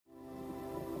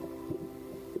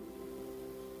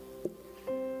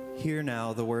Hear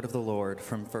now the word of the Lord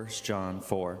from 1 John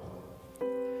 4.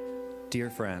 Dear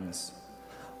friends,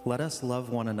 let us love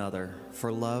one another,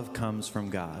 for love comes from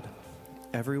God.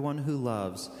 Everyone who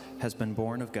loves has been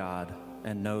born of God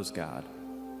and knows God.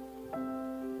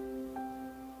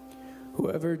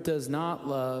 Whoever does not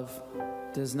love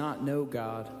does not know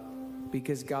God,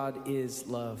 because God is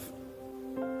love.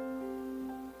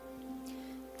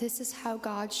 This is how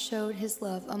God showed his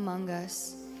love among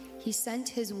us. He sent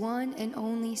his one and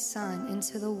only Son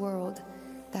into the world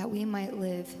that we might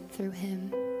live through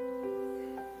him.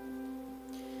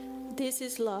 This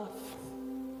is love.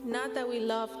 Not that we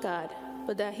love God,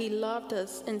 but that he loved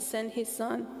us and sent his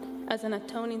Son as an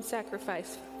atoning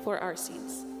sacrifice for our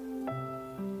sins.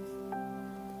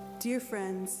 Dear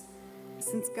friends,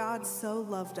 since God so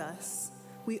loved us,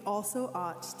 we also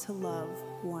ought to love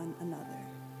one another.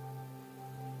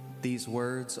 These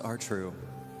words are true,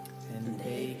 And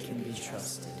they can be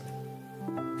trusted.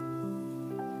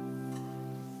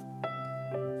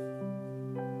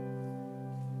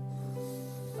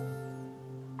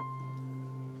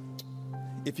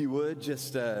 If you would,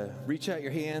 just reach out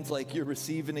your hands like you're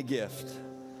receiving a gift.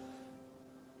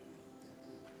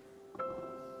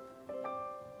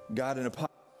 God, in a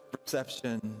positive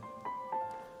reception,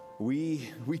 we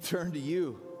turn to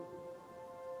you.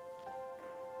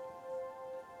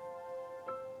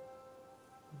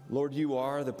 Lord, you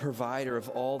are the provider of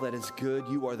all that is good.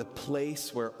 You are the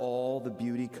place where all the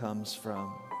beauty comes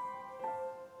from.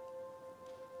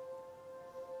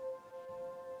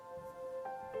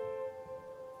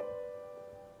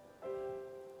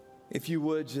 If you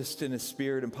would, just in a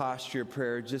spirit and posture of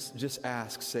prayer, just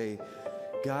ask, say,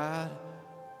 God,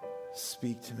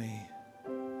 speak to me.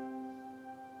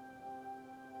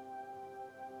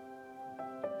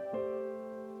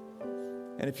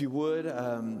 And if you would,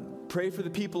 pray for the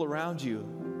people around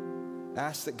you.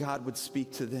 Ask that God would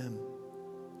speak to them.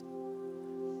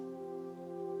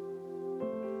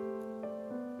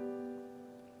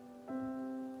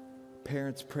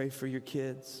 Parents, pray for your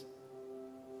kids.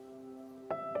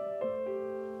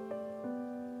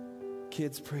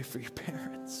 Kids, pray for your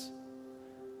parents.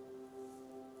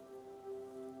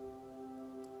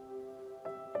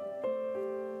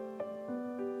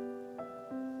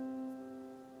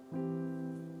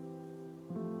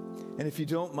 And if you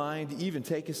don't mind, even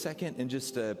take a second and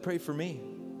just pray for me.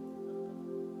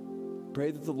 Pray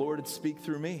that the Lord would speak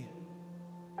through me.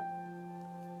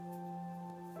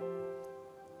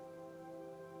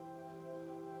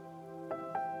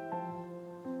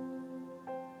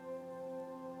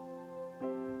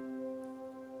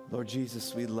 Lord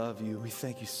Jesus, we love you. We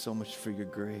thank you so much for your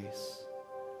grace.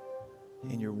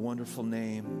 In your wonderful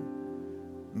name,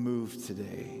 move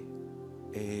today.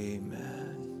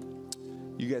 Amen.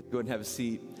 You guys go ahead and have a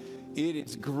seat. It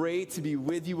is great to be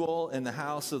with you all in the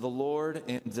house of the Lord.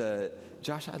 And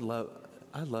Josh, I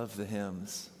love the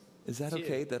hymns. Is that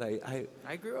okay that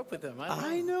I grew up with them.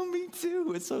 I know, me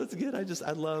too. It's good.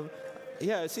 I love.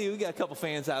 Yeah, see, we got a couple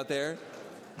fans out there.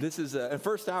 This is in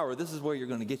first hour. This is where you're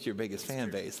going to get your biggest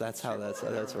fan base. That's how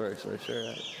that works for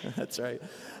sure. That's right.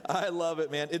 I love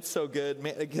it, man. It's so good,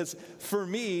 man. Because for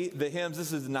me, the hymns.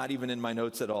 This is not even in my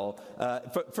notes at all.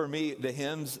 For me, the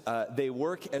hymns they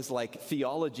work as like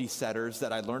theology setters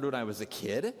that I learned when I was a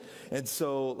kid. And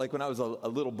so, like when I was a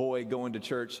little boy going to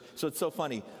church. So it's so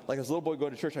funny. Like as a little boy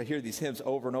going to church, I hear these hymns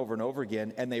over and over and over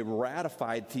again, and they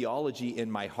ratified theology in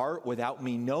my heart without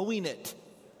me knowing it.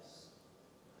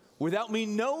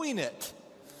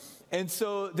 And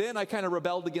so then I kind of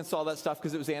rebelled against all that stuff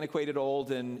because it was antiquated,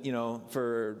 old, and,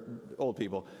 for old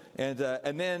people. And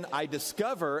then I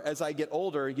discover as I get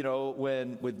older,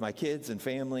 when with my kids and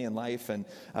family and life, and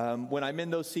when I'm in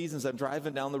those seasons, I'm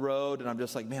driving down the road and I'm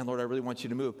just like, man, Lord, I really want you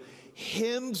to move.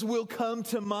 Hymns will come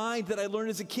to mind that I learned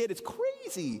as a kid. It's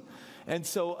crazy. And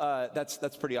so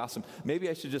that's pretty awesome. Maybe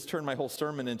I should just turn my whole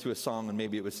sermon into a song and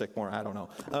maybe it would stick more. I don't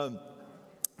know.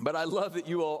 But I love that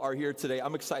you all are here today.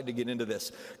 I'm excited to get into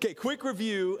this. Okay, quick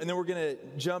review, and then we're going to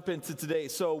jump into today.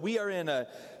 So we are in a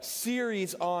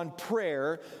series on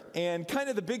prayer, and kind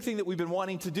of the big thing that we've been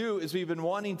wanting to do is we've been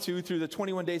wanting to, through the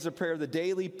 21 days of prayer, the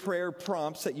daily prayer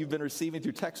prompts that you've been receiving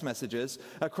through text messages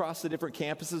across the different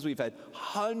campuses. We've had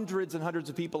hundreds and hundreds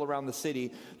of people around the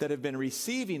city that have been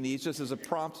receiving these just as a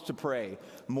prompt to pray,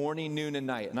 morning, noon, and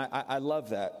night. And I love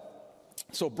that.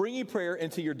 So bringing prayer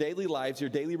into your daily lives, your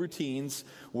daily routines,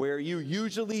 where you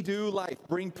usually do life,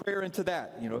 bring prayer into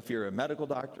that. If you're a medical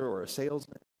doctor or a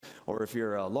salesman, or if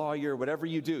you're a lawyer, whatever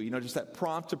you do, just that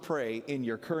prompt to pray in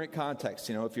your current context.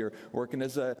 If you're working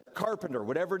as a carpenter,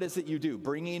 whatever it is that you do,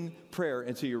 bringing prayer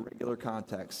into your regular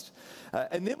context.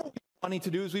 And then what we wanting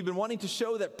to do is we've been wanting to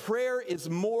show that prayer is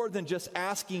more than just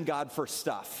asking God for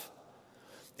stuff.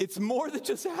 It's more than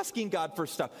just asking God for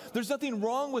stuff. There's nothing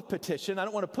wrong with petition. I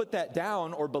don't want to put that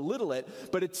down or belittle it,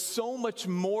 but it's so much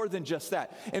more than just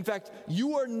that. In fact,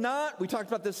 you are not, we talked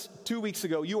about this 2 weeks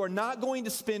ago, you are not going to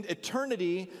spend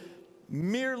eternity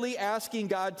merely asking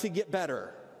God to get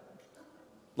better.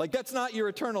 Like, that's not your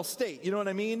eternal state. You know what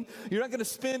I mean? You're not going to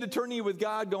spend eternity with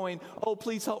God going, oh,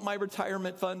 please help my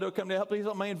retirement fund to come to help. Please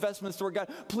help my investments to work out.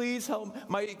 Please help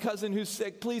my cousin who's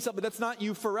sick. Please help. But that's not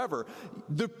you forever.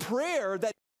 The prayer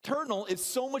that eternal is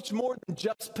so much more than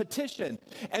just petition.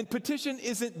 And petition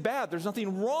isn't bad. There's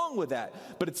nothing wrong with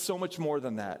that. But it's so much more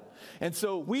than that. And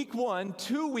so week 1,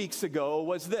 2 weeks ago,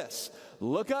 was this.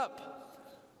 Look up.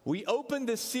 We opened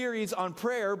this series on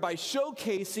prayer by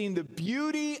showcasing the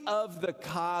beauty of the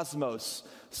cosmos.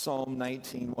 Psalm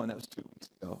 19:1, that was 2 weeks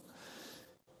ago.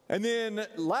 And then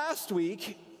last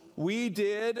week, we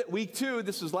did week 2.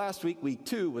 This was last week. Week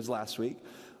 2 was last week.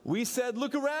 We said,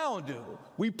 look around.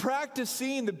 We practiced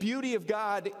seeing the beauty of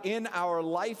God in our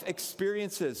life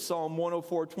experiences. Psalm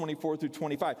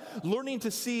 104:24-25. Learning to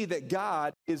see that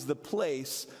God is the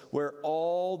place where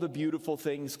all the beautiful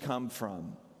things come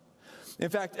from. In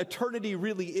fact, eternity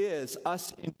really is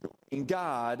us enjoying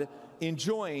God,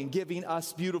 giving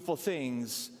us beautiful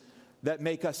things that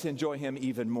make us enjoy Him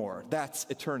even more. That's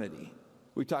eternity.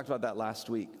 We talked about that last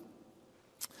week.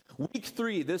 Week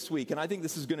 3 this week, and I think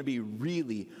this is going to be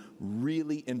really,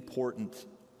 really important.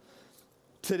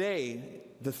 Today,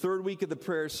 the third week of the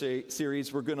prayer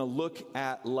series, we're going to look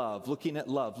at love, looking at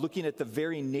the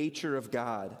very nature of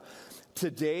God.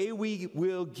 Today we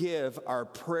will give our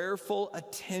prayerful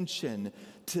attention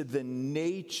to the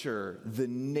nature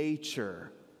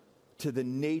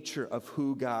of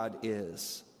who God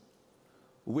is,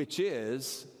 which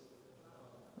is,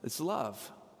 it's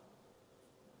love.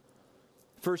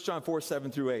 1 John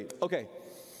 4:7-8. Okay,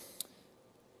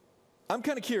 I'm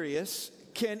kind of curious.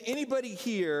 Can anybody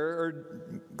here or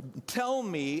tell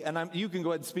me, and you can go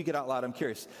ahead and speak it out loud, I'm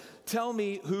curious. Tell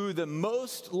me who the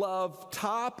most loved,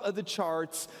 top of the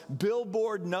charts,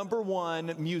 Billboard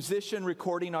 #1 musician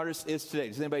recording artist is today.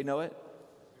 Does anybody know it?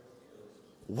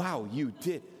 Wow, you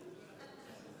did.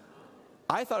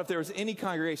 I thought if there was any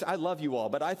congregation, I love you all,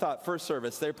 but I thought first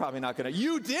service, they're probably not going to.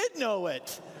 You did know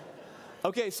it.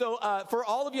 Okay, so for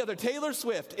all of you other, Taylor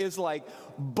Swift is like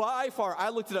by far, I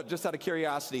looked it up just out of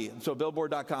curiosity. So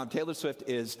billboard.com, Taylor Swift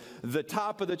is the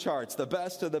top of the charts, the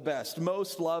best of the best,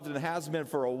 most loved, and has been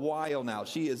for a while now.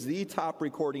 She is the top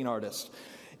recording artist.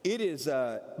 It is,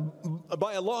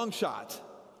 by a long shot,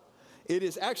 it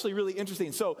is actually really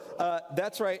interesting. So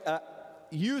that's right.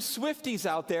 You Swifties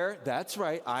out there, that's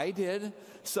right, I did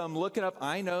some looking up.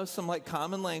 I know some like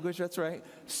common language, that's right.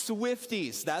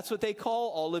 Swifties, that's what they call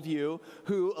all of you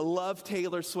who love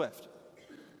Taylor Swift.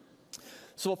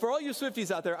 So for all you Swifties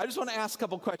out there, I just want to ask a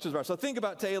couple questions about her. So think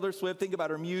about Taylor Swift, think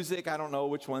about her music. I don't know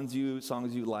which songs you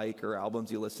like or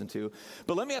albums you listen to.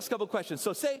 But let me ask a couple questions.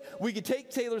 So say we could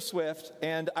take Taylor Swift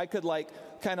and I could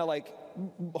kind of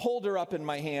hold her up in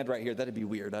my hand right here. That'd be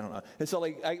weird. I don't know. And so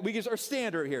we just, or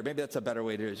stand her here. Maybe that's a better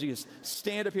way to do it. You just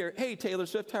stand up here. Hey, Taylor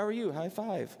Swift, how are you? High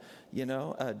five. You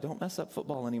know, don't mess up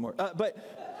football anymore.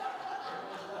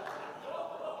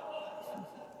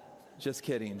 Just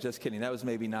kidding. That was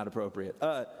maybe not appropriate.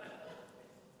 But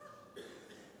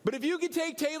if you could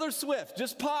take Taylor Swift,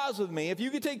 just pause with me. If you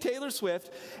could take Taylor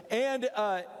Swift and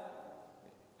her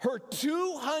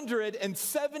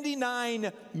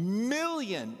 279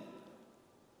 million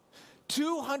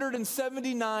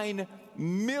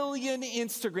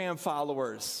Instagram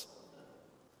followers.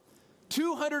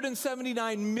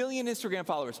 279 million Instagram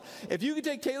followers. If you could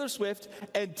take Taylor Swift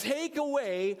and take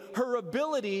away her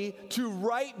ability to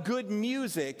write good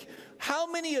music,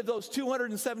 how many of those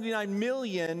 279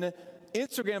 million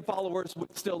Instagram followers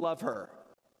would still love her?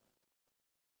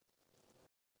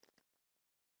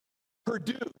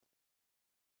 Produce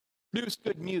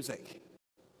good music.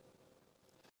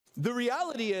 The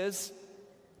reality is,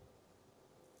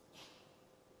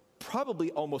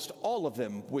 probably almost all of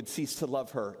them would cease to love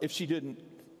her if she didn't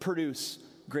produce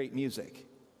great music.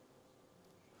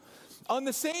 On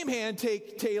the same hand,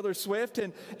 take Taylor Swift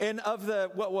and of the,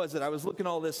 what was it? I was looking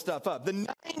all this stuff up. The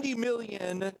 90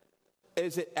 million,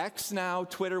 is it X now,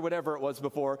 Twitter, whatever it was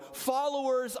before,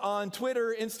 followers on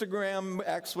Twitter, Instagram,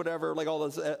 X, whatever, like all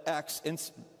those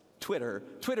Twitter.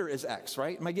 Twitter is X,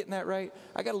 right? Am I getting that right?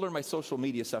 I got to learn my social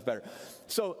media stuff better.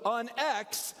 So on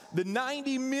X, the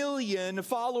 90 million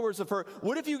followers of her,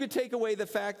 what if you could take away the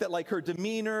fact that like her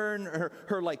demeanor and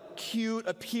her like cute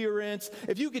appearance,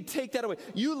 if you could take that away,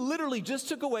 you literally just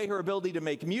took away her ability to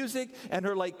make music and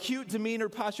her like cute demeanor,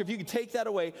 posture. If you could take that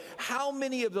away, how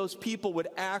many of those people would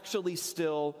actually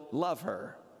still love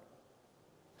her?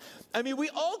 I mean, we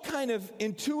all kind of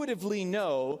intuitively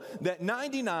know that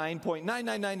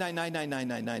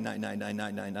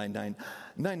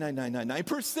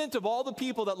 99.99999999999999999% of all the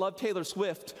people that love Taylor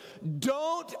Swift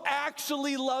don't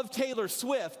actually love Taylor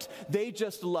Swift. They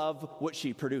just love what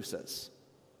she produces.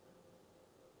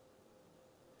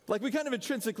 Like, we kind of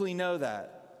intrinsically know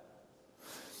that.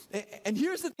 And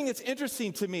here's the thing that's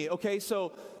interesting to me, okay?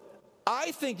 So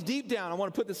I think deep down, I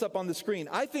want to put this up on the screen.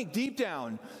 I think deep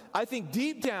down,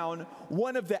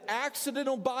 one of the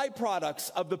accidental byproducts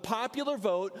of the popular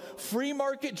vote, free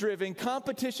market driven,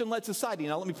 competition led society.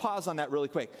 Now, let me pause on that really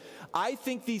quick. I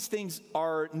think these things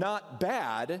are not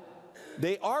bad.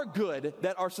 They are good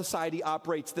that our society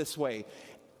operates this way.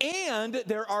 And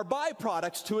there are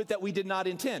byproducts to it that we did not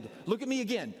intend. Look at me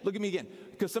again.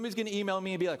 Because somebody's going to email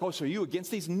me and be like, oh, so are you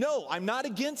against these? No, I'm not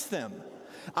against them.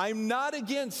 I'm not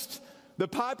against the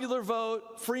popular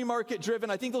vote, free market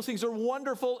driven. I think those things are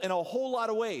wonderful in a whole lot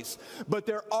of ways. But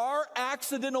there are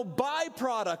accidental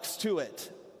byproducts to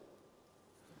it.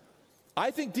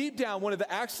 I think deep down, one of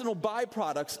the accidental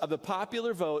byproducts of the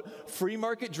popular vote, free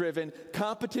market driven,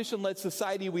 competition led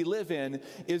society we live in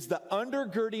is the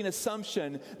undergirding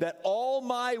assumption that all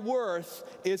my worth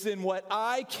is in what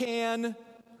I can.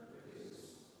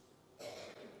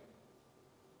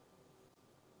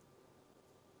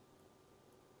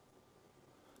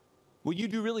 Will you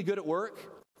do really good at work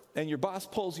and your boss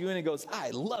pulls you in and goes, I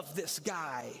love this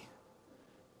guy?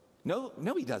 No,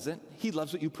 he doesn't. He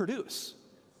loves what you produce.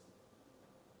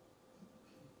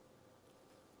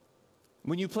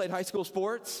 When you played high school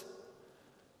sports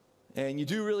and you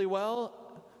do really well,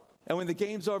 and when the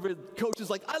game's over, the coach is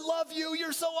like, I love you,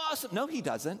 you're so awesome. No, he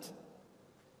doesn't.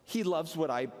 He loves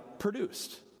what I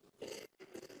produced.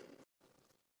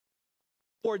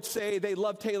 Or say they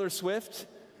love Taylor Swift.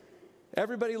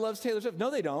 Everybody loves Taylor Swift. No,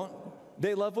 they don't.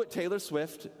 They love what Taylor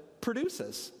Swift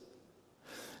produces.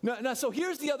 Now, so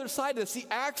here's the other side of this, the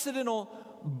accidental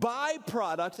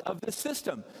byproduct of the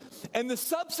system. And the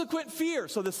subsequent fear,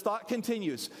 so this thought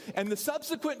continues, and the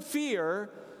subsequent fear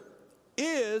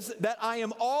is that I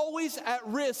am always at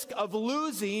risk of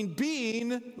losing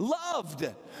being loved.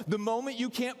 The moment you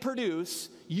can't produce,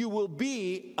 you will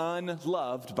be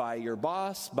unloved by your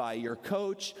boss, by your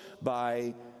coach,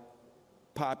 by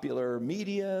popular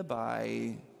media,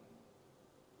 by...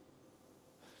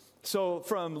 So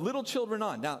from little children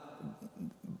on. Now,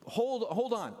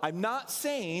 hold on. I'm not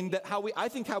saying that I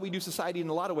think how we do society in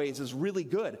a lot of ways is really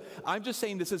good. I'm just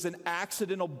saying this is an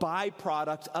accidental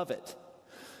byproduct of it.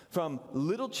 From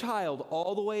little child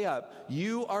all the way up,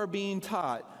 you are being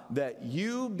taught that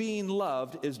you being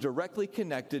loved is directly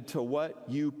connected to what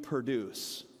you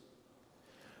produce.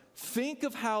 Think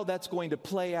of how that's going to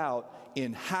play out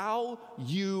in how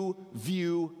you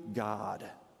view God.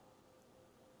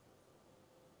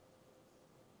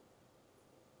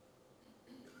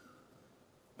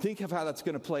 Think of how that's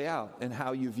going to play out in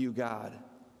how you view God.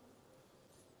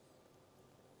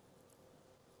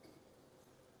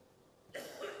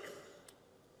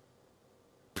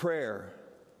 Prayer.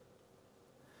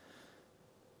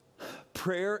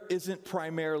 Prayer isn't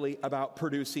primarily about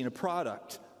producing a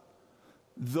product.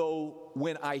 Though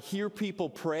when I hear people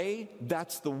pray,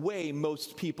 that's the way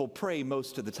most people pray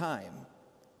most of the time.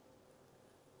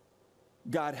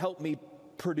 God, help me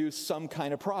produce some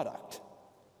kind of product.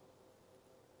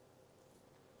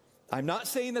 I'm not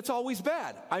saying that's always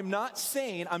bad. I'm not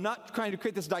trying to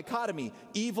create this dichotomy,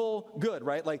 evil, good,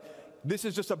 right? Like, this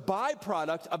is just a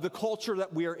byproduct of the culture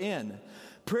that we're in.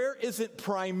 Prayer isn't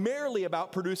primarily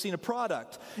about producing a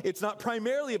product. It's not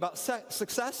primarily about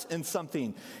success in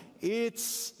something.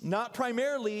 It's not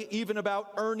primarily even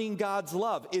about earning God's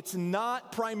love. It's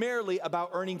not primarily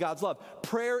about earning God's love.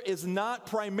 Prayer is not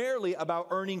primarily about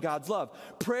earning God's love.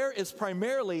 Prayer is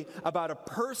primarily about a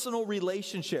personal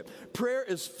relationship. Prayer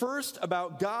is first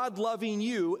about God loving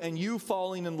you and you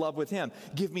falling in love with Him.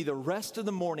 Give me the rest of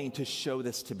the morning to show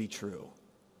this to be true.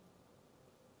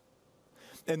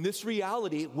 And this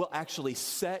reality will actually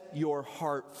set your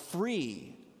heart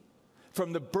free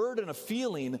from the burden of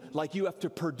feeling like you have to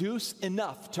produce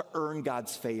enough to earn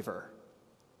God's favor.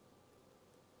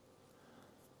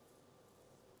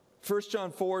 1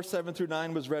 John 4, 7 through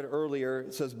 9 was read earlier.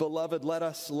 It says, Beloved, let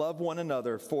us love one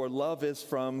another, for love is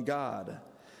from God.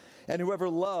 And whoever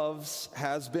loves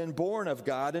has been born of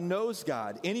God and knows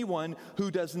God. Anyone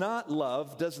who does not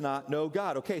love does not know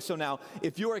God. Okay, so now,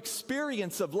 if your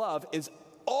experience of love is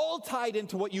all tied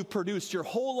into what you've produced your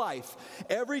whole life,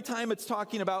 every time it's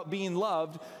talking about being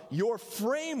loved, your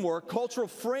framework, cultural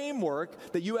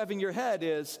framework that you have in your head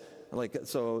is like,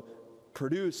 so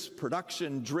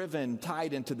production driven,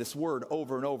 tied into this word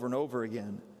over and over and over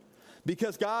again.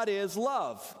 Because God is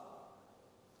love.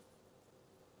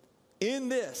 In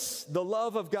this, the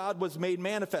love of God was made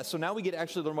manifest. So now we get to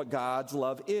actually learn what God's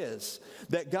love is.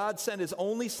 That God sent his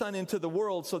only Son into the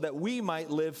world so that we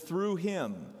might live through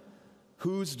him.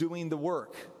 Who's doing the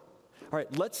work? All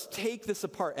right, let's take this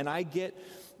apart. And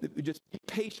just be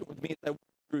patient with me as I work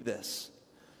through this.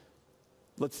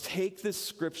 Let's take this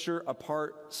scripture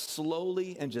apart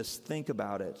slowly and just think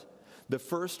about it. The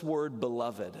first word,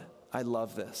 beloved. I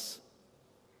love this.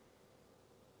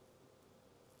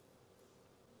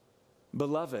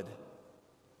 Beloved,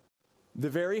 the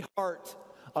very heart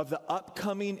of the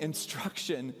upcoming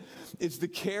instruction is the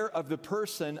care of the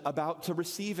person about to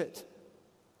receive it.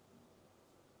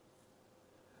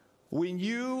 When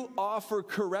you offer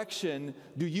correction,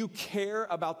 do you care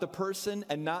about the person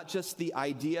and not just the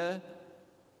idea?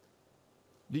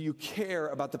 Do you care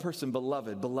about the person?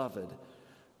 Beloved.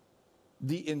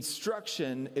 The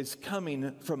instruction is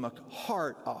coming from a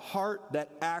heart that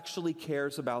actually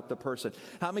cares about the person.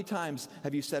 How many times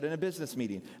have you sat in a business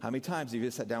meeting? How many times have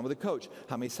you sat down with a coach?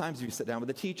 How many times have you sat down with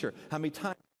a teacher? How many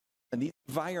times in these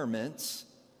environments,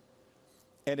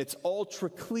 and it's ultra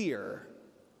clear,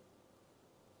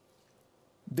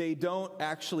 they don't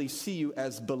actually see you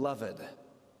as beloved.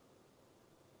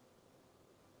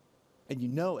 And you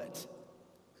know it.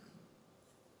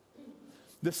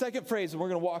 The second phrase, and we're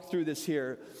going to walk through this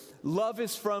here, love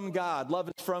is from God. Love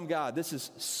is from God. This is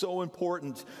so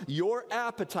important. Your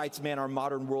appetites, man, our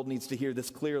modern world needs to hear this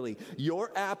clearly.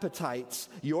 Your appetites,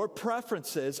 your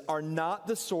preferences are not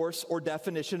the source or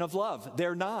definition of love.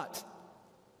 They're not.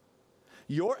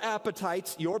 Your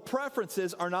appetites, your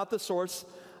preferences are not the source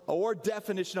or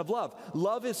definition of love.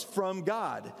 Love is from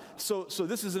God. So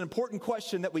this is an important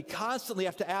question that we constantly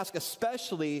have to ask,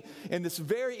 especially in this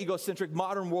very egocentric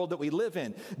modern world that we live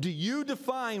in. Do you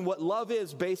define what love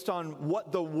is based on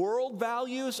what the world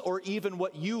values or even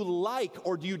what you like?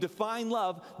 Or do you define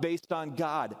love based on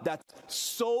God? That's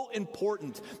so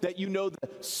important that you know the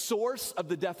source of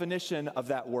the definition of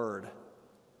that word.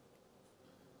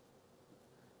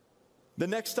 The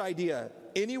next idea,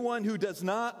 anyone who does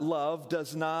not love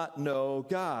does not know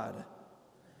God.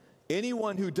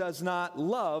 Anyone who does not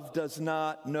love does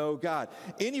not know God.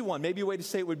 Anyone, maybe a way to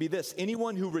say it would be this,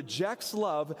 anyone who rejects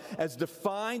love as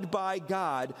defined by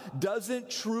God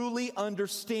doesn't truly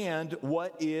understand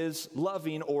what is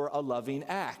loving or a loving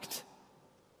act.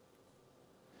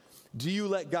 Do you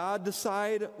let God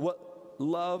decide what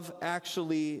love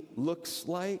actually looks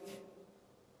like?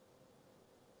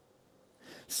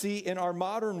 See, in our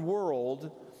modern world,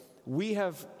 we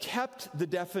have kept the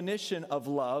definition of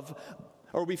love,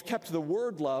 or we've kept the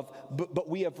word love, but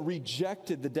we have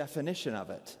rejected the definition of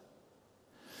it.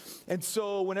 And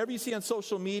so whenever you see on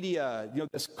social media,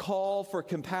 this call for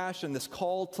compassion, this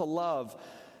call to love,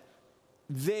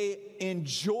 they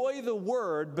enjoy the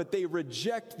word, but they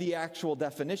reject the actual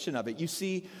definition of it. You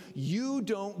see, you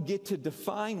don't get to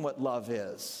define what love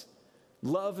is.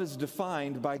 Love is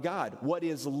defined by God. What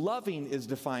is loving is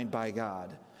defined by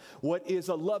God. What is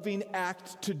a loving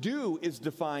act to do is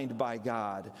defined by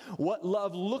God. What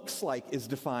love looks like is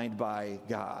defined by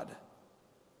God.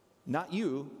 Not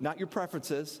you, not your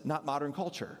preferences, not modern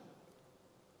culture.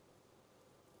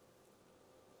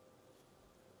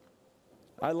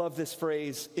 I love this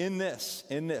phrase, in this.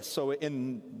 So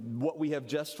in what we have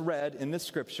just read in this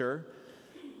scripture,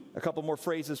 a couple more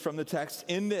phrases from the text.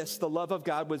 In this, the love of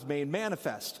God was made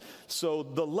manifest. So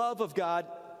the love of God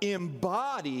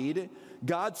embodied,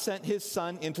 God sent his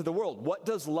Son into the world. What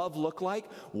does love look like?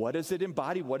 What does it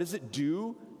embody? What does it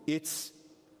do? It's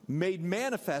made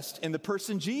manifest in the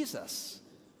person Jesus.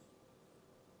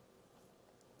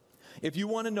 If you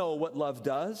want to know what love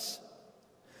does,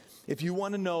 if you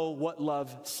want to know what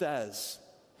love says,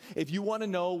 if you want to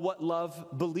know what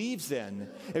love believes in,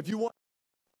 if you want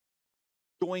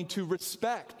going to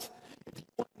respect, if you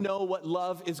want to know what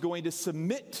love is going to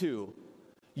submit to,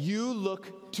 you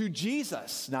look to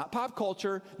Jesus, not pop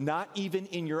culture, not even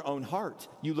in your own heart.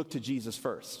 You look to Jesus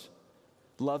first.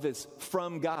 Love is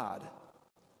from God.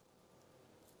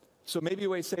 So maybe a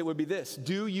way to say it would be this: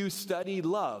 do you study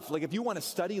love? Like, if you want to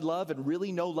study love and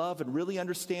really know love and really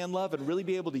understand love and really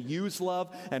be able to use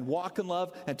love and walk in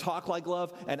love and talk like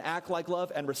love and act like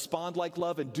love and respond like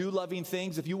love and do loving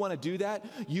things, if you want to do that,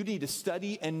 you need to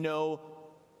study and know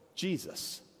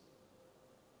Jesus.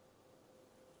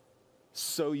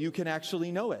 So you can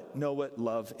actually know what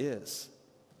love is.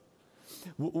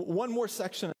 One more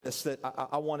section of this that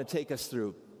I want to take us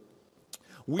through.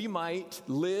 We might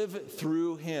live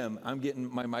through him.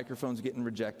 My microphone's getting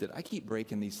rejected. I keep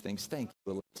breaking these things. Thank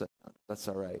you, Alyssa. That's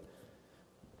all right.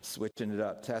 Switching it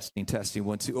up. Testing,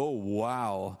 1, 2. Oh,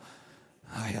 wow.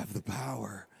 I have the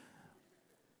power.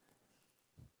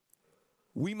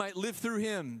 We might live through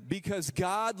him because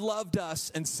God loved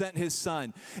us and sent his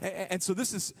son. And so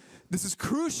this is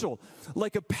crucial.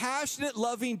 Like a passionate,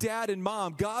 loving dad and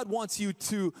mom, God wants you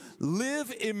to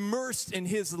live immersed in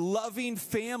his loving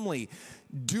family.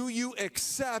 Do you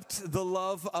accept the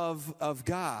love of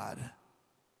God?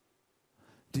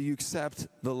 Do you accept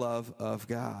the love of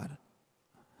God?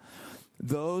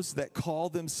 Those that call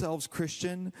themselves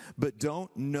Christian but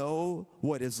don't know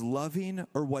what is loving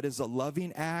or what is a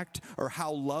loving act or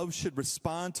how love should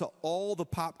respond to all the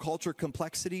pop culture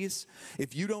complexities,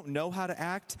 if you don't know how to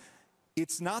act,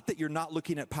 it's not that you're not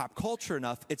looking at pop culture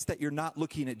enough, it's that you're not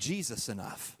looking at Jesus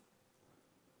enough.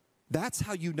 That's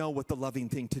how you know what the loving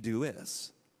thing to do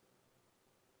is.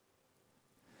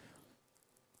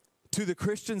 To the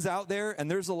Christians out there, and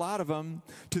there's a lot of them,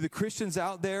 to the Christians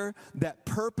out there that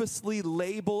purposely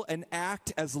label and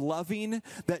act as loving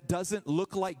that doesn't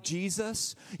look like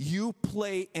Jesus, you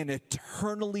play an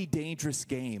eternally dangerous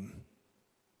game.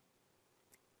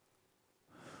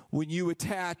 When you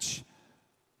attach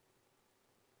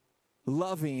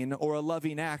loving or a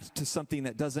loving act to something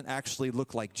that doesn't actually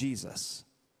look like Jesus.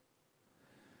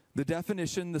 The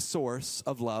definition, the source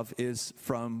of love is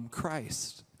from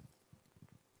Christ.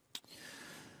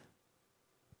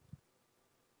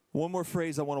 One more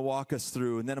phrase I want to walk us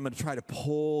through, and then I'm going to try to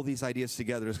pull these ideas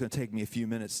together. It's going to take me a few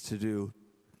minutes to do.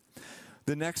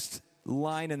 The next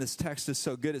line in this text is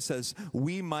so good. It says,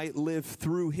 we might live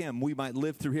through him. We might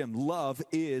live through him. Love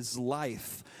is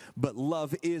life, but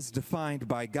love is defined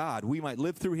by God. We might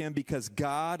live through him because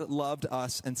God loved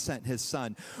us and sent his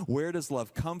son. Where does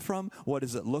love come from? What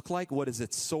does it look like? What is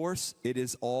its source? It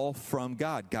is all from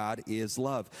God. God is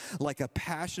love. Like a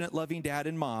passionate, loving dad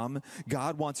and mom,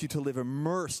 God wants you to live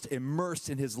immersed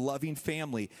in his loving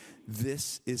family.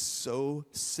 This is so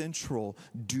central.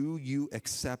 Do you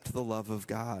accept the love of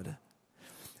God?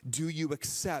 Do you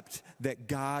accept that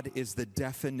God is the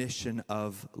definition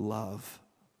of love?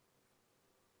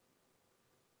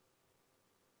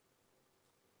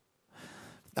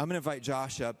 I'm going to invite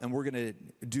Josh up, and we're going to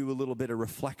do a little bit of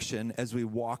reflection as we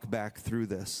walk back through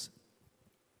this.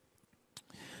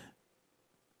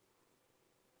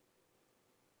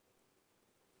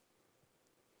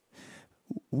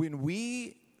 When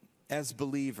we, as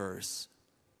believers,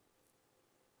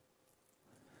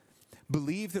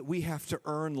 believe that we have to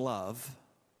earn love,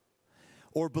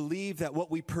 or believe that what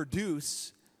we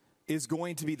produce is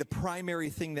going to be the primary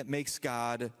thing that makes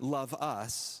God love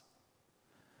us,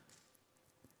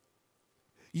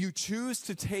 you choose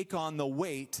to take on the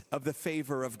weight of the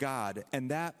favor of God, and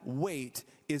that weight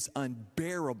is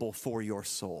unbearable for your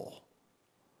soul.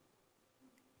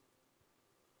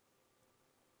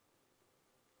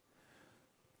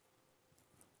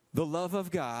 The love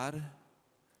of God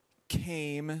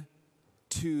came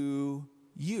to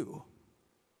you.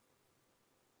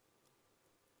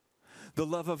 The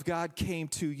love of God came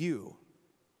to you.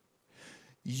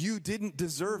 You didn't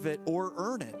deserve it or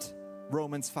earn it.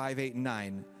 Romans 5, 8, and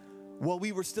 9. While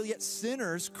we were still yet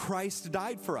sinners, Christ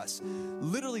died for us.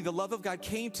 Literally, the love of God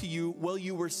came to you while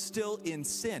you were still in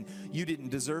sin. You didn't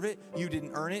deserve it. You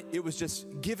didn't earn it. It was just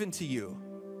given to you.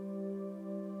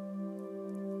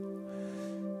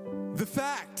 The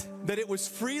fact that it was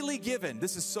freely given,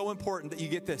 this is so important that you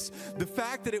get this. The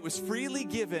fact that it was freely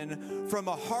given from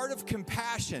a heart of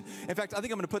compassion. In fact, I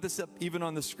think I'm going to put this up even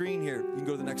on the screen here. You can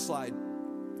go to the next slide.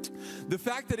 The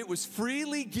fact that it was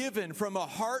freely given from a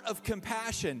heart of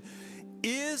compassion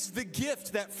is the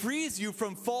gift that frees you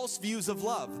from false views of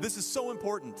love. This is so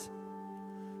important.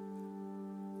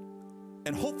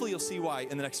 And hopefully you'll see why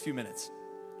in the next few minutes.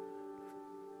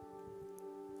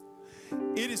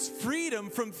 It is freedom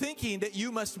from thinking that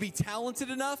you must be talented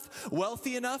enough,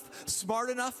 wealthy enough, smart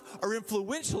enough, or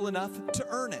influential enough to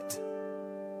earn it.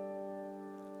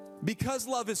 Because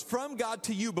love is from God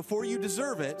to you before you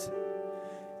deserve it,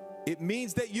 it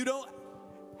means that you don't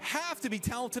have to be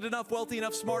talented enough, wealthy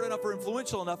enough, smart enough, or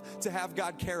influential enough to have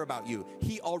God care about you.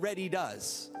 He already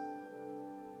does.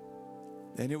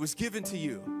 And it was given to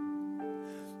you.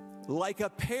 like a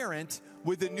parent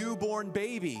with a newborn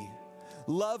baby.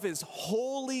 Love is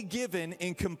wholly given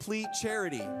in complete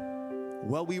charity.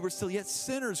 While we were still yet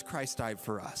sinners, Christ died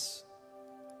for us.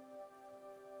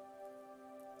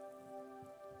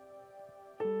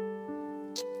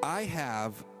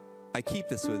 I keep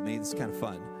this with me. This is kind of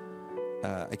fun.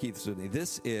 I keep this with me.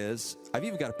 I've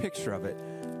even got a picture of it.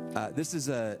 This is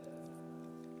a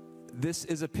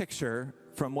picture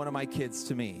from one of my kids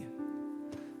to me.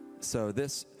 So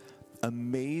this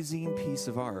amazing piece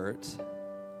of art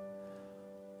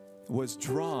was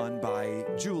drawn by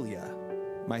Julia,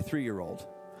 my 3-year-old.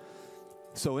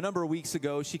 So a number of weeks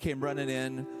ago, she came running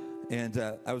in, and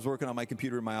I was working on my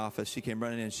computer in my office. She came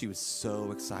running in, and she was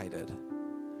so excited.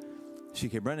 She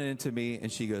came running into me,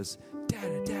 and she goes,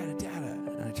 "Dada, Dada, Dada."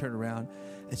 And I turn around,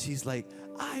 and she's like,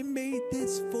 "I made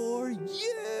this for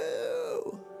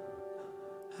you."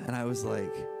 And I was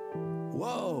like,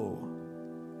 whoa.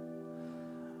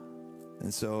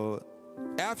 And so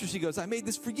after she goes, "I made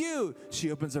this for you,"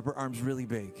 she opens up her arms really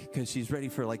big because she's ready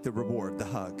for like the reward, the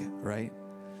hug, right?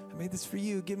 "I made this for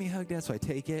you. Give me a hug, Dad." So I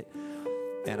take it,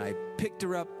 and I picked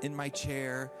her up in my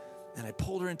chair, and I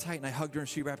pulled her in tight, and I hugged her, and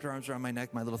she wrapped her arms around my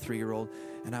neck, my little 3-year-old.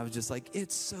 And I was just like,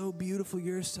 "It's so beautiful.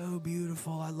 You're so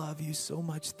beautiful. I love you so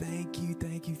much. Thank you,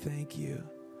 thank you, thank you."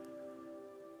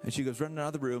 And she goes running out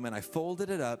of the room, and I folded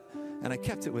it up, and I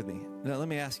kept it with me. Now, let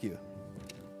me ask you,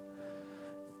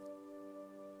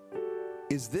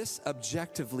 is this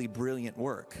objectively brilliant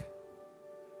work?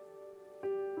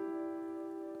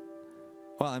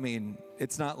 Well, I mean,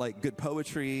 it's not like good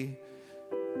poetry.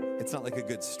 It's not like a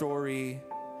good story.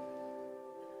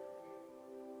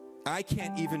 I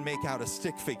can't even make out a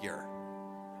stick figure.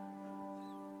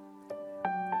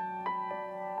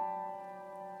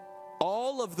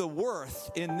 All of the worth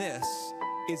in this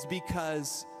is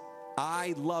because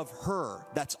I love her.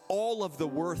 That's all of the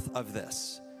worth of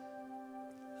this.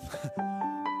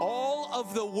 All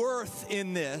of the worth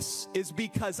in this is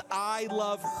because I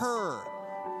love her.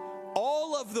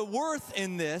 All of the worth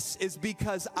in this is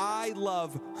because I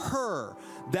love her.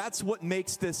 That's what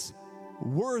makes this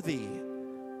worthy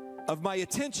of my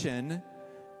attention,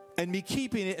 and me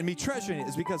keeping it and me treasuring it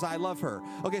is because I love her.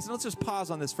 Okay, so let's just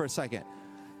pause on this for a second.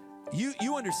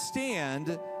 You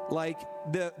understand, like,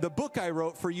 the book I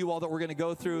wrote for you all that we're going to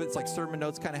go through, it's like sermon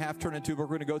notes, kind of half turned into a book.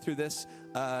 We're going to go through this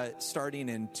starting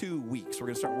in 2 weeks. We're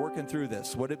going to start working through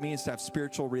this, what it means to have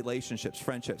spiritual relationships,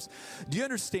 friendships. Do you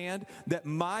understand that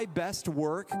my best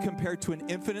work compared to an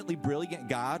infinitely brilliant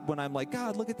God, when I'm like,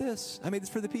 "God, look at this. I made this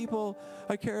for the people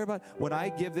I care about." When I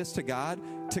give this to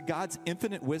God's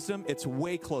infinite wisdom, it's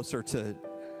way closer to...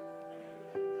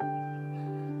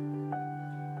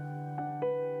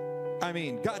 I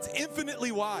mean, God's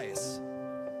infinitely wise.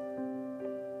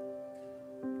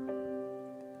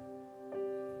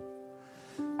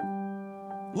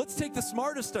 Let's take the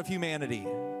smartest of humanity.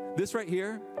 This right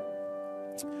here,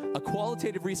 a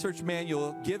qualitative research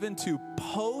manual given to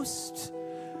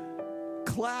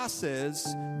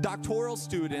post-classes, doctoral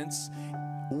students,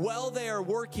 while they are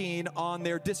working on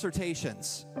their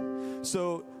dissertations.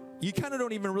 So you kind of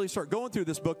don't even really start going through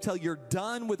this book till you're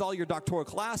done with all your doctoral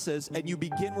classes and you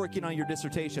begin working on your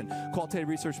dissertation. Qualitative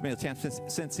research manual,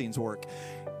 Sensine's work.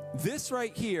 This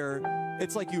right here,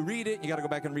 it's like you read it, you got to go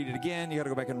back and read it again, you got to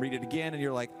go back and read it again, and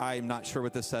you're like, "I'm not sure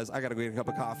what this says. I got to go get a cup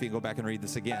of coffee and go back and read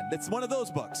this again." It's one of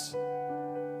those books.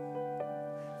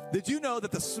 Did you know that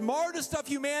the smartest of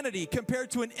humanity compared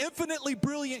to an infinitely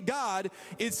brilliant God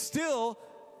is still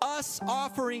us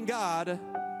offering God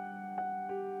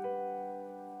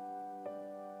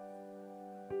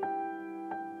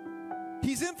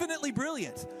He's infinitely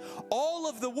brilliant. All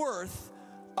of the worth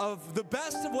of the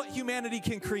best of what humanity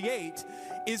can create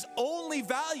is only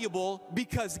valuable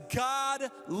because God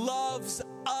loves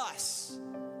us.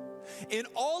 In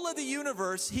all of the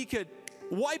universe, He could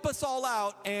wipe us all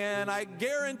out, and I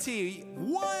guarantee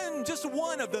just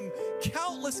one of them,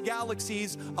 countless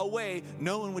galaxies away,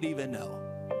 no one would even know.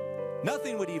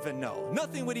 Nothing would even know.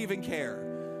 Nothing would even care.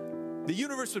 The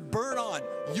universe would burn on.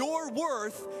 Your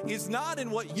worth is not in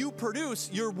what you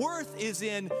produce. Your worth is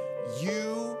in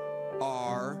you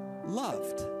are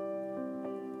loved.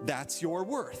 That's your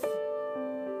worth.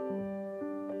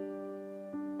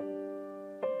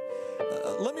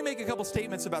 Let me make a couple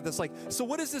statements about this. So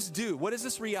what does this do? What does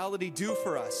this reality do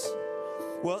for us?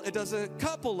 Well, it does a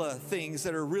couple of things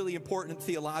that are really important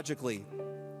theologically.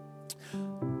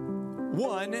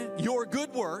 One, your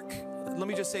good work. Let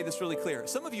me just say this really clear.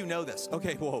 Some of you know this.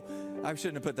 Okay, whoa, I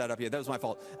shouldn't have put that up yet. That was my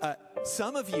fault.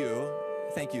 Some of you,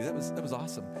 thank you. That was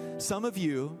awesome. Some of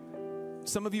you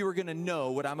are going to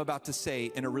know what I'm about to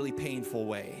say in a really painful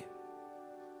way.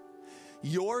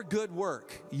 Your good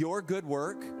work, go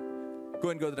ahead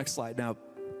and go to the next slide now.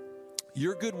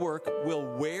 Your good work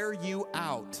will wear you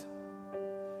out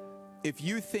if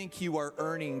you think you are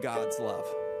earning God's love.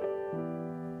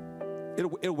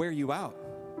 It'll wear you out.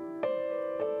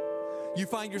 You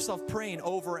find yourself praying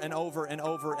over and over and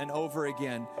over and over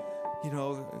again, you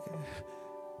know,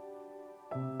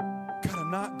 God,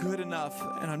 I'm not good enough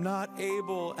and I'm not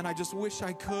able and I just wish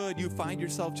I could. You find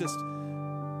yourself just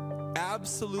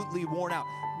absolutely worn out.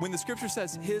 When the scripture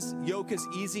says his yoke is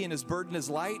easy and his burden is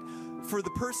light, for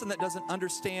the person that doesn't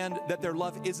understand that their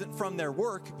love isn't from their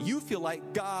work, you feel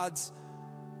like God's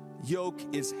yoke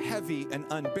is heavy and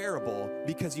unbearable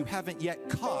because you haven't yet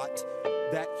caught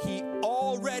that he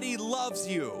already loves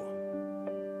you.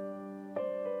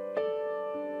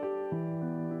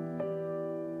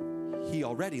 He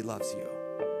already loves you.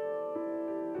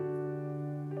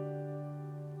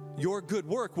 Your good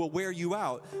work will wear you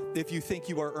out if you think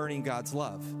you are earning God's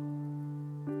love.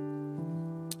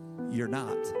 You're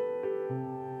not.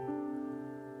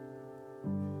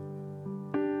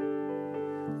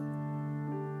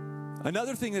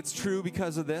 Another thing that's true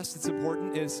because of this, that's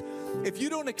important, is if you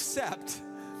don't accept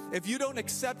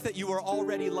that you are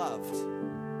already loved,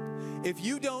 if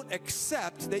you don't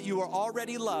accept that you are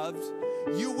already loved,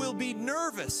 you will be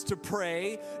nervous to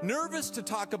pray, nervous to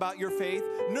talk about your faith,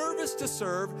 nervous to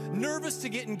serve, nervous to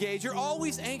get engaged. You're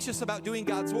always anxious about doing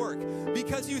God's work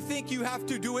because you think you have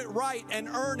to do it right and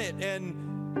earn it. And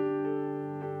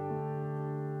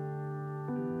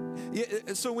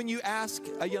so when you ask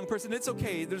a young person, it's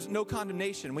okay, there's no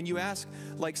condemnation. When you ask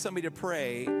like somebody to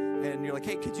pray and you're like,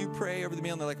 hey, could you pray over the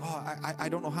meal? And they're like, oh, I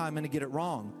don't know how I'm going to get it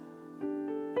wrong.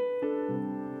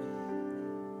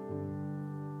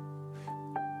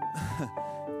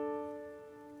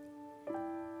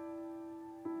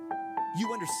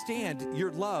 You understand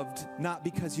you're loved not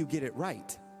because you get it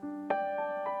right.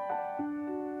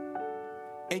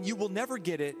 And you will never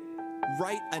get it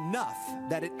right enough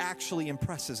that it actually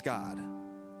impresses God.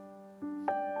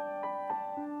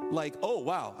 Like, oh,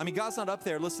 wow. I mean, God's not up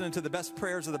there listening to the best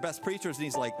prayers of the best preachers, and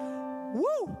he's like,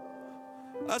 woo,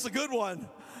 that's a good one.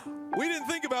 We didn't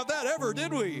think about that ever,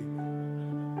 did we?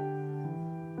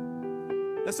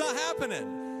 That's not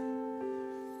happening.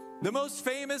 The most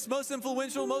famous, most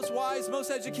influential, most wise, most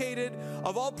educated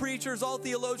of all preachers, all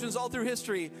theologians, all through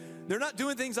history, they're not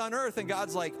doing things on earth, and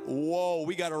God's like, whoa,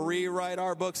 we got to rewrite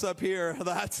our books up here.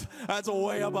 That's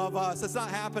way above us. That's not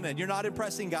happening. You're not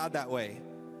impressing God that way.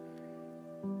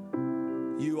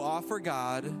 You offer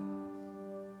God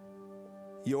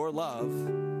your love.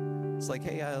 It's like,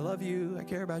 hey, I love you. I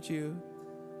care about you.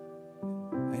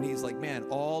 And he's like, man,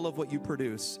 all of what you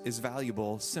produce is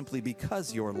valuable simply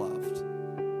because you're loved.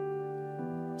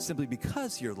 Simply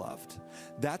because you're loved.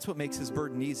 That's what makes his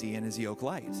burden easy and his yoke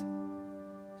light.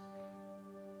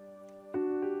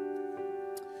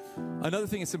 Another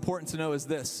thing that's important to know is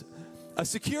this. A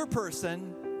secure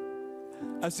person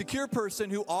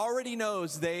who already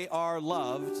knows they are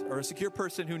loved, or a secure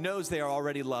person who knows they are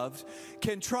already loved,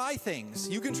 can try things.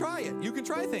 You can try it. You can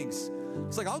try things.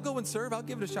 It's like, I'll go and serve. I'll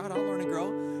give it a shot. I'll learn and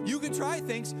grow. You can try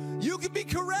things. You can be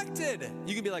corrected.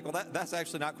 You can be like, well, that's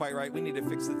actually not quite right. We need to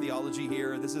fix the theology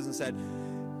here. This isn't said.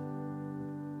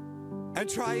 And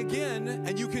try again,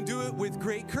 and you can do it with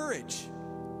great courage.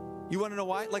 You want to know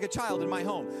why? Like a child in my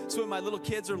home. So when my little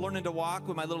kids are learning to walk,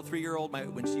 when my little 3-year-old,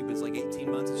 when she was like 18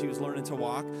 months and she was learning to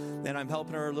walk, and I'm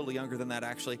helping her, a little younger than that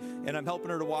actually, and I'm helping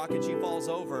her to walk and she falls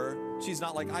over, she's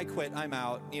not like, I quit, I'm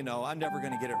out, I'm never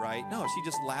going to get it right. No, she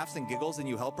just laughs and giggles and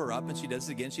you help her up and she does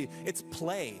it again. It's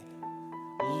play.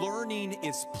 Learning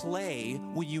is play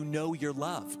when you know you're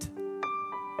loved.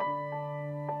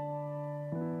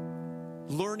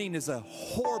 Learning is a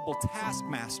horrible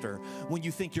taskmaster when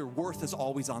you think your worth is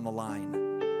always on the line.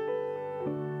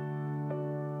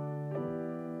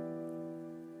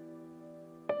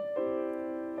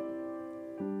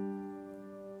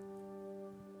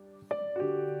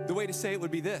 The way to say it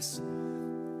would be this.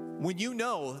 When you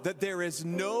know that there is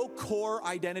no core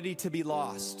identity to be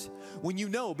lost, when you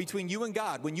know between you and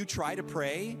God, when you try to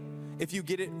pray, if you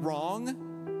get it wrong,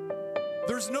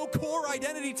 there's no core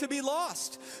identity to be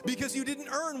lost because you didn't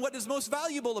earn what is most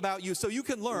valuable about you. So you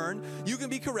can learn, you can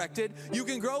be corrected, you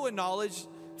can grow in knowledge,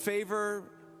 favor,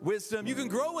 wisdom. You can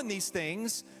grow in these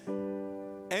things,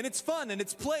 and it's fun and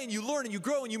it's play, and you learn and you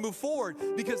grow and you move forward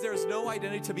because there's no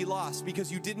identity to be lost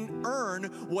because you didn't earn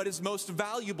what is most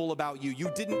valuable about you.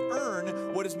 You didn't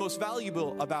earn what is most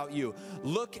valuable about you.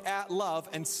 Look at love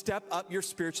and step up your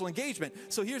spiritual engagement.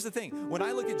 So here's the thing. When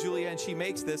I look at Julia and she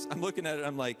makes this, I'm looking at it,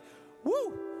 I'm like,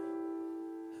 woo!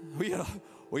 We got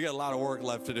a lot of work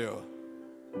left to do.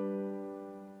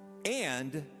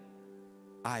 And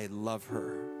I love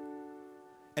her.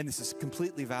 And this is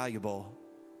completely valuable,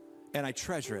 and I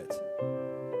treasure it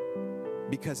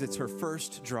because it's her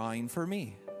first drawing for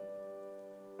me.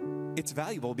 It's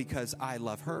valuable because I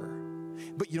love her.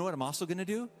 But you know what I'm also going to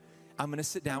do? I'm going to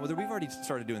sit down with her. We've already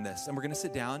started doing this. And we're going to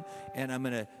sit down, and I'm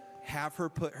going to have her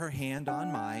put her hand on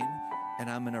mine, and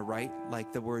I'm going to write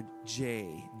like the word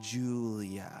J,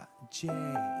 Julia, J.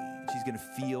 She's going to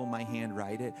feel my hand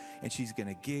write it, and she's going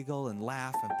to giggle and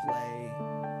laugh and play.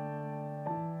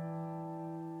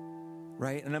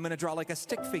 Right? And I'm going to draw like a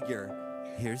stick figure.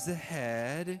 Here's the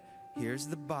head. Here's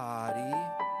the body.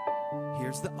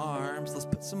 Here's the arms. Let's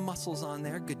put some muscles on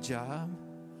there. Good job.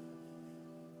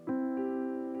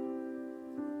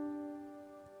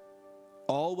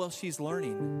 All while she's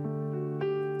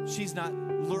learning. She's not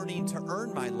learning to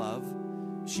earn my love.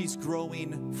 She's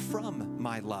growing from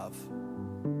my love.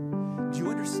 Do you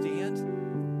understand?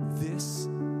 This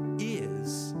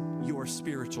is your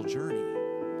spiritual journey.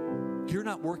 You're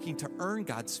not working to earn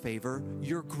God's favor.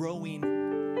 You're growing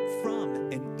from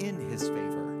and in his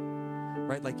favor.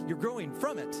 Right? Like you're growing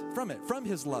from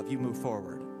his love. You move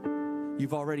forward.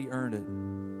 You've already earned it.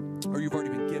 Or you've already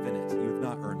been given it. You have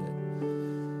not earned it.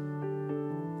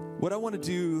 What I want to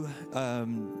do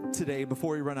today,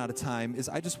 before we run out of time, is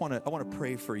I want to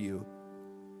pray for you.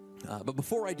 But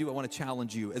before I do, I want to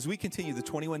challenge you. As we continue the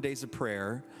 21 days of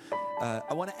prayer,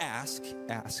 I want to ask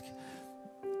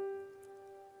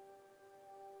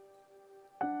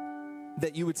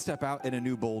that you would step out in a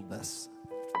new boldness.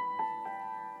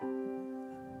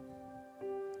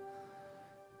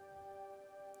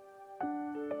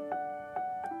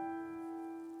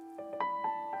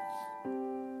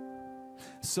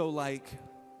 So like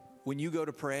when you go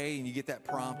to pray and you get that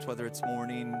prompt, whether it's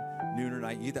morning, noon, or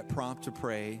night, you get that prompt to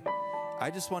pray, I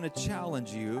just want to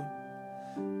challenge you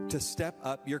to step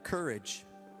up your courage.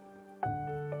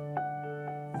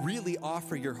 Really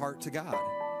offer your heart to God.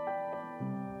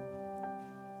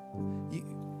 You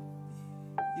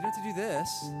don't have to do this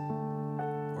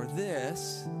or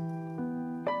this.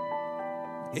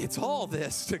 It's all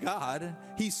this to God.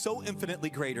 He's so infinitely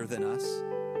greater than us.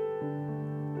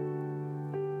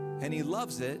 And he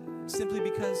loves it simply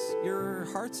because your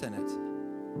heart's in it.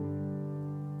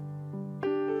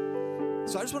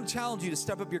 So I just want to challenge you to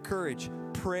step up your courage.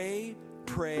 Pray,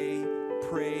 pray,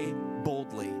 pray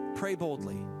boldly. Pray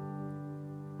boldly.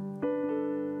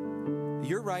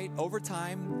 You're right. Over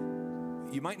time,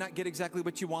 you might not get exactly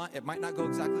what you want. It might not go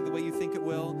exactly the way you think it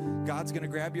will. God's going to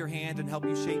grab your hand and help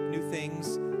you shape new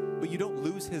things. But you don't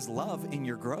lose his love in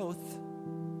your growth.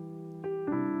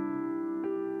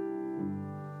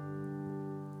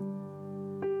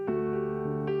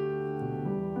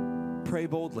 Pray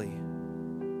boldly.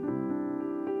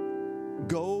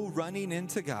 Go running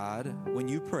into God when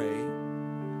you pray,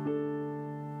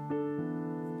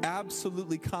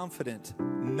 absolutely confident,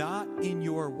 not in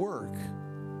your work,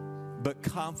 but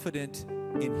confident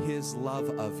in his love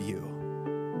of you.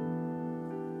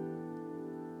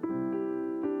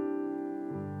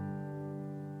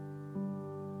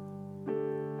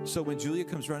 So when Julia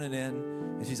comes running in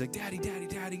and she's like, Daddy, Daddy,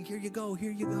 Daddy, here you go,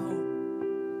 here you go.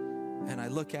 And I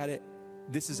look at it.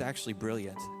 This is actually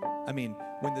brilliant. I mean,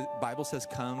 when the Bible says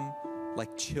come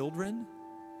like children,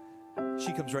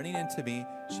 she comes running into me.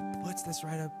 She puts this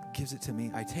right up, gives it to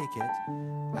me. I take it.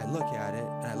 I look at it,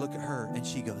 and I look at her, and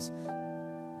she goes.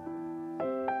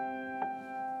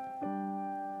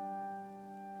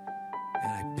 And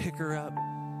I pick her up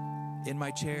in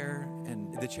my chair,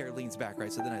 and the chair leans back,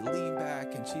 right? So then I lean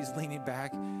back, and she's leaning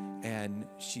back, and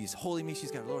she's holding me.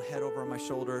 She's got a little head over on my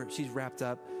shoulder. She's wrapped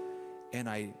up, and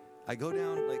I go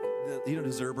down like, the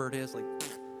Zerbird is, like,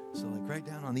 so like right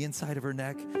down on the inside of her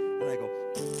neck, and I go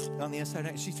on the inside of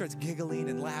her neck. She starts giggling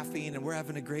and laughing, and we're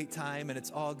having a great time, and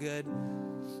it's all good.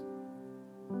 And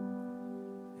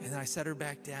then I set her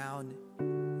back down,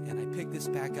 and I pick this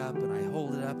back up, and I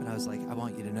hold it up, and I was like, I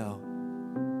want you to know,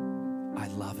 I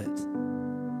love it.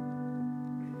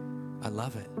 I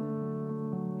love it.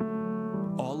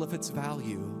 All of its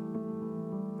value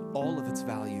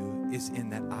is in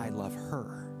that I love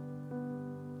her.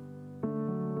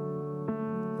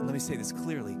 Let me say this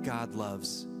clearly. God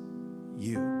loves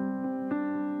you.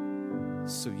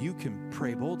 So you can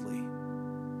pray boldly.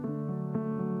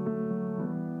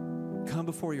 Come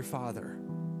before your Father.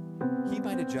 He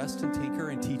might adjust and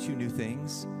tinker and teach you new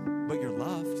things, but you're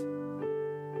loved.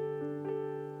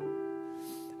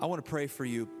 I want to pray for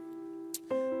you.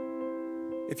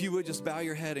 If you would just bow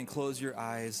your head and close your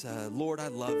eyes. Lord, I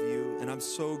love you, and I'm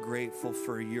so grateful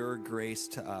for your grace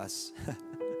to us.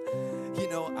 You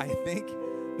know, I think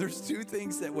there's two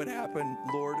things that would happen,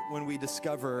 Lord, when we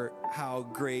discover how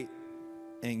great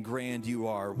and grand you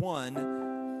are.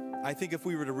 One, I think if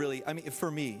we were to really,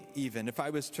 for me even, if I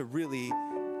was to really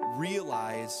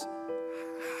realize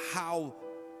how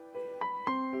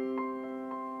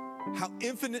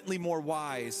infinitely more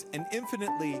wise and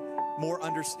infinitely more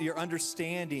your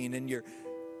understanding and your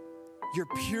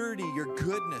purity, your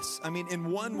goodness.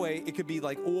 In one way, it could be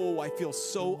like, oh, I feel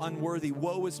so unworthy.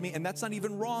 Woe is me. And that's not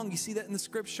even wrong. You see that in the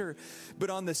scripture. But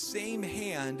on the same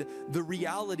hand, the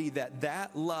reality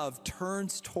that love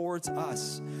turns towards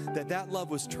us, that love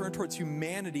was turned towards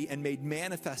humanity and made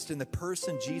manifest in the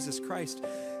person Jesus Christ.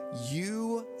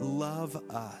 You love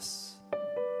us.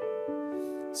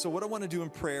 So what I want to do in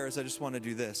prayer is I just want to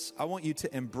do this. I want you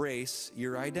to embrace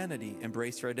your identity.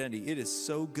 Embrace your identity. It is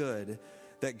so good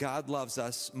that God loves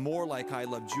us more like I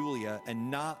love Julia and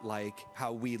not like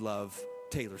how we love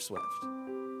Taylor Swift.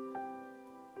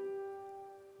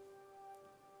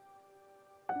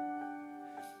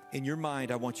 In your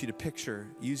mind, I want you to picture,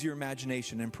 use your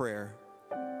imagination in prayer.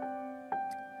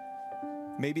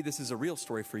 Maybe this is a real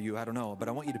story for you, I don't know, but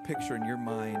I want you to picture in your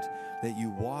mind that you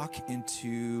walk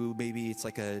into, maybe it's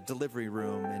like a delivery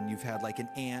room and you've had like an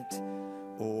aunt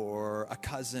or a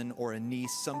cousin or a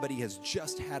niece. Somebody has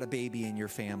just had a baby in your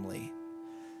family.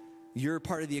 You're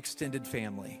part of the extended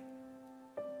family.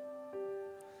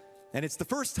 And it's the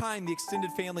first time the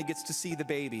extended family gets to see the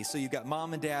baby. So you've got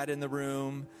mom and dad in the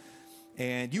room,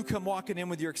 and you come walking in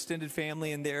with your extended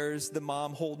family, and there's the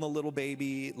mom holding a little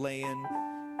baby laying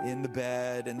in the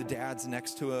bed, and the dad's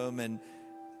next to him. And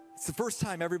it's the first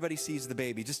time everybody sees the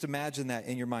baby. Just imagine that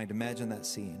in your mind. Imagine that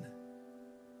scene.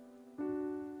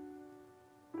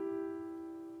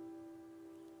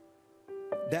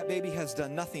 That baby has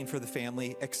done nothing for the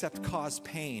family except cause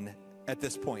pain at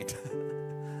this point.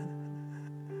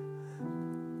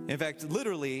 In fact,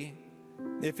 literally,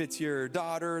 if it's your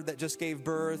daughter that just gave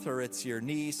birth, or it's your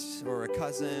niece or a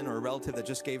cousin or a relative that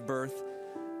just gave birth,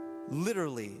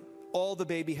 literally, all the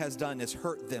baby has done is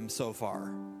hurt them so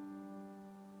far.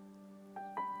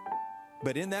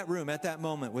 But in that room, at that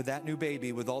moment, with that new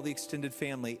baby, with all the extended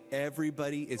family,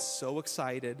 everybody is so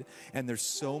excited, and there's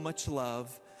so much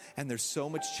love, and there's so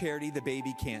much charity. The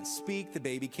baby can't speak, the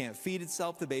baby can't feed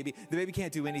itself, the baby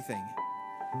can't do anything.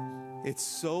 It's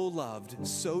so loved,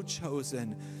 so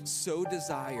chosen, so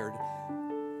desired.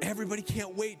 Everybody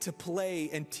can't wait to play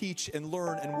and teach and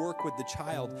learn and work with the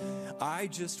child. I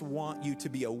just want you to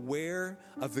be aware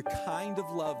of the kind of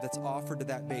love that's offered to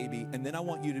that baby. And then I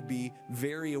want you to be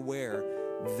very aware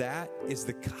that is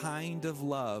the kind of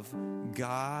love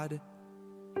God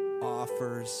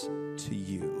offers to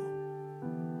you.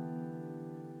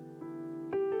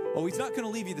 Oh, he's not going to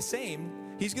leave you the same.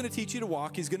 He's going to teach you to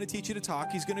walk. He's going to teach you to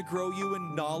talk. He's going to grow you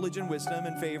in knowledge and wisdom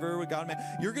and favor with God and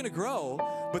man. You're going to grow,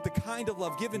 but the kind of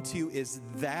love given to you is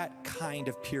that kind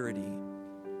of purity.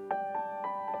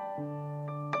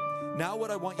 Now what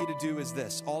I want you to do is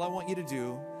this. All I want you to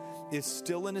do is,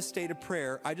 still in a state of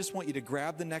prayer, I just want you to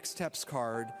grab the next steps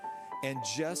card and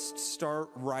just start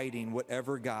writing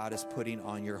whatever God is putting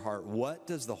on your heart. What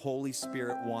does the Holy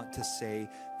Spirit want to say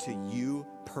to you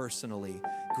personally?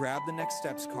 Grab the next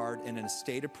steps card, and in a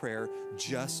state of prayer,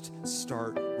 just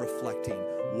start reflecting.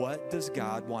 What does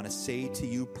God want to say to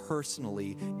you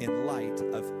personally in light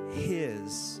of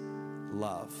his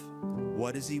love?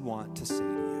 What does he want to say